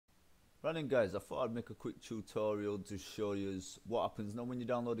Right then guys, I thought I'd make a quick tutorial to show you what happens now when you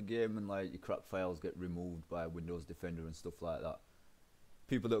download a game and like your crap files get removed by Windows Defender and stuff like that.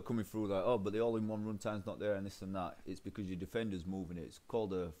 People that are coming through like, oh, but the all-in-one runtime's not there and this and that. It's because your Defender's moving it. It's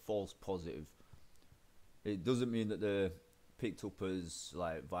called a false positive. It doesn't mean that they're picked up as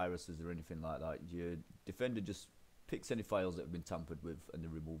like viruses or anything like that. Your Defender just picks any files that have been tampered with and they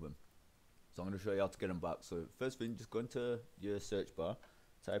remove them. So I'm going to show you how to get them back. So first thing, just go into your search bar,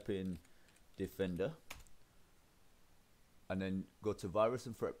 type in Defender, and then go to virus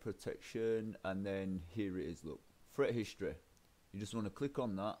and threat protection, and then here it is, look, threat history. You just want to click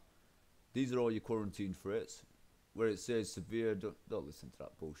on that. These are all your quarantine threats. Where it says severe, don't listen to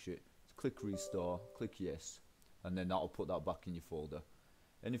that bullshit. Just click restore, click yes, and then that'll put that back in your folder.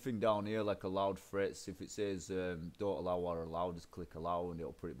 Anything down here like allowed threats, if it says don't allow or allow, just click allow and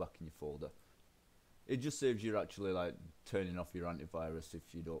it'll put it back in your folder. It just saves you actually like turning off your antivirus if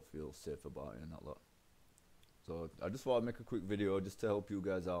you don't feel safe about it and that lot. So I just thought I'd make a quick video just to help you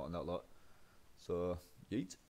guys out on that lot. So yeet.